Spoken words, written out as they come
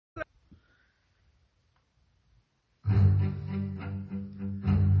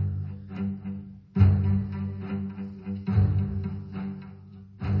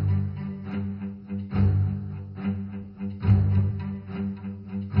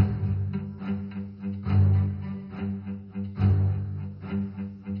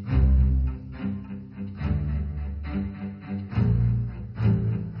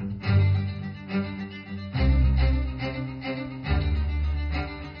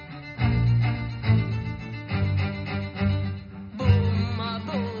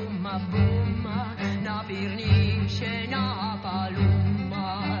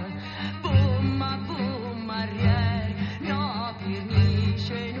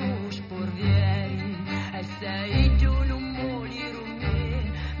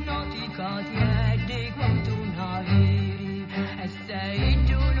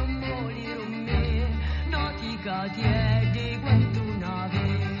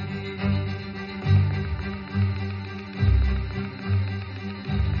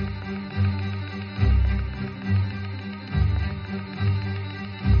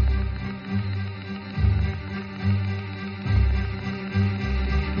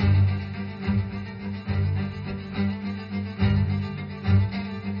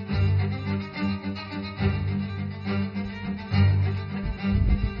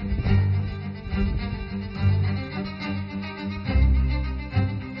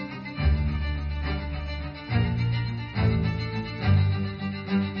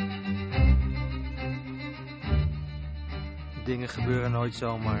dingen gebeuren nooit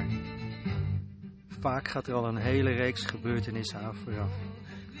zomaar. Vaak gaat er al een hele reeks gebeurtenissen aan vooraf.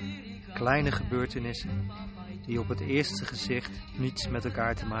 Kleine gebeurtenissen die op het eerste gezicht niets met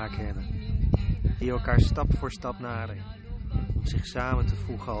elkaar te maken hebben. Die elkaar stap voor stap naderen om zich samen te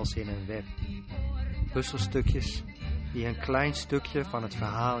voegen als in een web. Puzzelstukjes die een klein stukje van het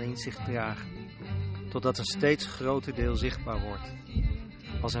verhaal in zich dragen, totdat een steeds groter deel zichtbaar wordt.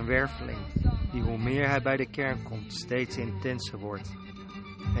 Als een werveling die hoe meer hij bij de kern komt steeds intenser wordt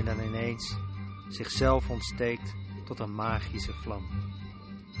en dan ineens zichzelf ontsteekt tot een magische vlam.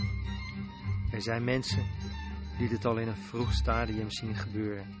 Er zijn mensen die dit al in een vroeg stadium zien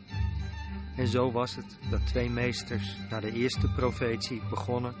gebeuren. En zo was het dat 2 meesters na de eerste profetie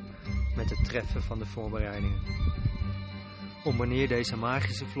begonnen met het treffen van de voorbereidingen. Om wanneer deze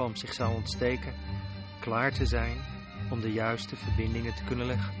magische vlam zich zou ontsteken, klaar te zijn om de juiste verbindingen te kunnen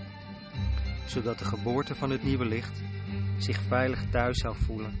leggen. Zodat de geboorte van het nieuwe licht zich veilig thuis zou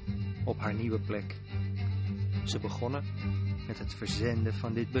voelen op haar nieuwe plek. Ze begonnen met het verzenden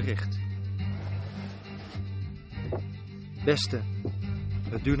van dit bericht. Beste,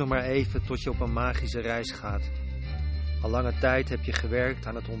 het duurt nog maar even tot je op een magische reis gaat. Al lange tijd heb je gewerkt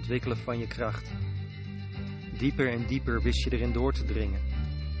aan het ontwikkelen van je kracht. Dieper en dieper wist je erin door te dringen.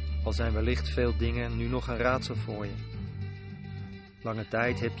 Al zijn wellicht veel dingen nu nog een raadsel voor je. Lange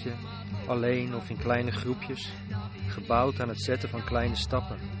tijd heb je, alleen of in kleine groepjes, gebouwd aan het zetten van kleine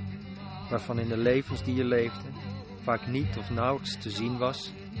stappen, waarvan in de levens die je leefde vaak niet of nauwelijks te zien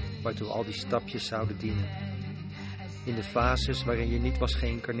was waartoe al die stapjes zouden dienen. In de fases waarin je niet was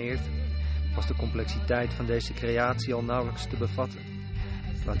geïncarneerd, was de complexiteit van deze creatie al nauwelijks te bevatten.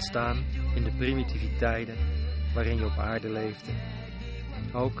 Laat staan in de primitiviteiten waarin je op aarde leefde.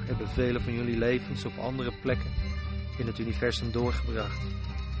 Ook hebben velen van jullie levens op andere plekken in het universum doorgebracht.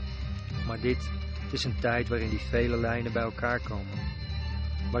 Maar dit is een tijd waarin die vele lijnen bij elkaar komen.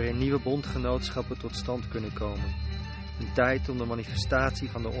 Waarin nieuwe bondgenootschappen tot stand kunnen komen. Een tijd om de manifestatie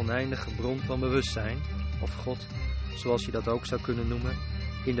van de oneindige bron van bewustzijn, of God, zoals je dat ook zou kunnen noemen,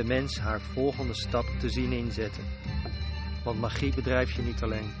 in de mens haar volgende stap te zien inzetten. Want magie bedrijf je niet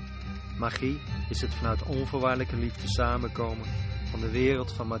alleen. Magie is het vanuit onvoorwaardelijke liefde samenkomen van de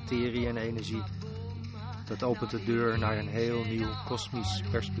wereld van materie en energie. Dat opent de deur naar een heel nieuw kosmisch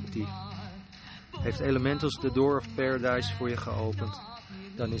perspectief. Heeft Elementals de Door of Paradise voor je geopend,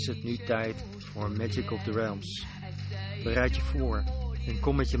 dan is het nu tijd voor Magic of the Realms. Bereid je voor en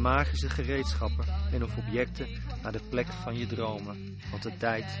kom met je magische gereedschappen en of objecten naar de plek van je dromen, want de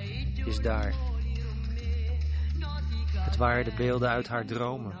tijd is daar. Het waren de beelden uit haar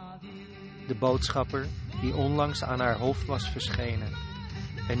dromen. De boodschapper die onlangs aan haar hof was verschenen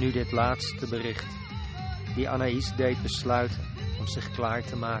en nu dit laatste bericht, die Anaïs deed besluiten om zich klaar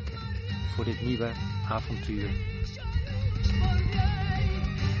te maken voor dit nieuwe avontuur.